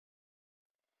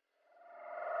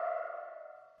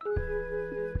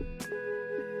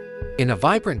In a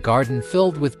vibrant garden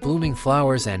filled with blooming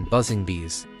flowers and buzzing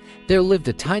bees, there lived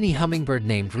a tiny hummingbird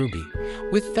named Ruby,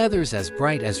 with feathers as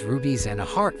bright as rubies and a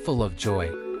heart full of joy.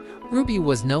 Ruby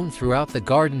was known throughout the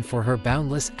garden for her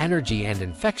boundless energy and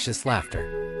infectious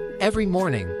laughter. Every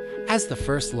morning, as the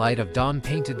first light of dawn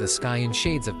painted the sky in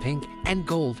shades of pink and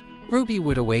gold, Ruby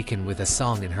would awaken with a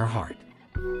song in her heart.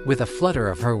 With a flutter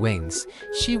of her wings,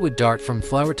 she would dart from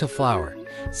flower to flower,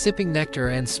 sipping nectar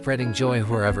and spreading joy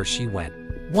wherever she went.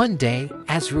 One day,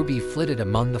 as Ruby flitted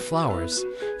among the flowers,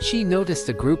 she noticed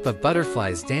a group of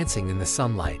butterflies dancing in the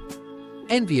sunlight.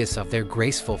 Envious of their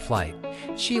graceful flight,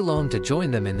 she longed to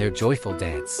join them in their joyful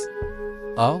dance.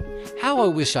 "Oh, how I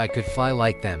wish I could fly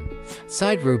like them,"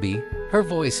 sighed Ruby, her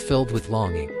voice filled with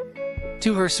longing.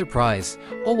 To her surprise,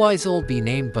 a wise old bee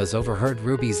named Buzz overheard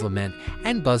Ruby's lament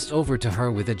and buzzed over to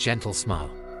her with a gentle smile.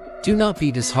 "Do not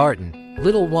be disheartened,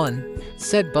 little one,"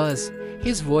 said Buzz,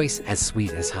 his voice as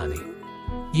sweet as honey.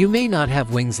 "You may not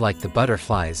have wings like the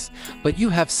butterflies, but you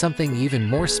have something even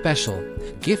more special,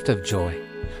 gift of joy."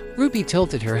 Ruby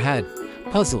tilted her head,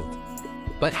 puzzled.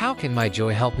 "But how can my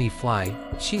joy help me fly?"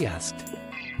 she asked.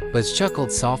 Buzz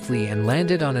chuckled softly and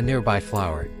landed on a nearby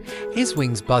flower, his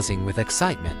wings buzzing with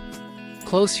excitement.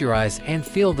 "Close your eyes and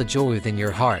feel the joy within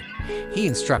your heart," he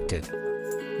instructed.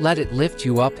 "Let it lift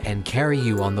you up and carry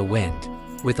you on the wind."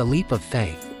 With a leap of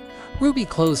faith, Ruby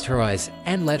closed her eyes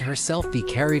and let herself be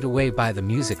carried away by the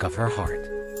music of her heart.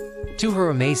 To her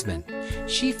amazement,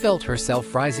 she felt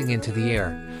herself rising into the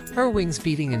air, her wings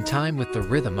beating in time with the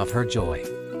rhythm of her joy.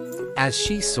 As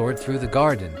she soared through the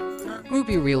garden,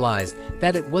 Ruby realized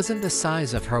that it wasn't the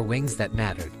size of her wings that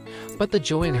mattered, but the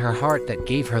joy in her heart that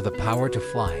gave her the power to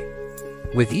fly.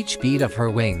 With each beat of her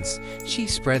wings, she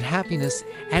spread happiness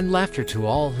and laughter to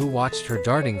all who watched her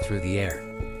darting through the air.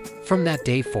 From that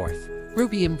day forth,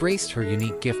 Ruby embraced her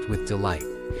unique gift with delight,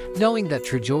 knowing that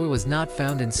true joy was not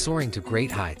found in soaring to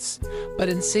great heights, but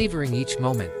in savoring each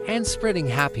moment and spreading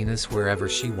happiness wherever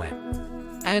she went.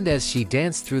 And as she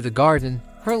danced through the garden,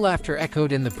 her laughter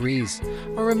echoed in the breeze,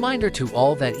 a reminder to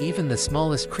all that even the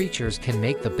smallest creatures can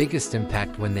make the biggest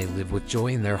impact when they live with joy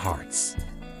in their hearts.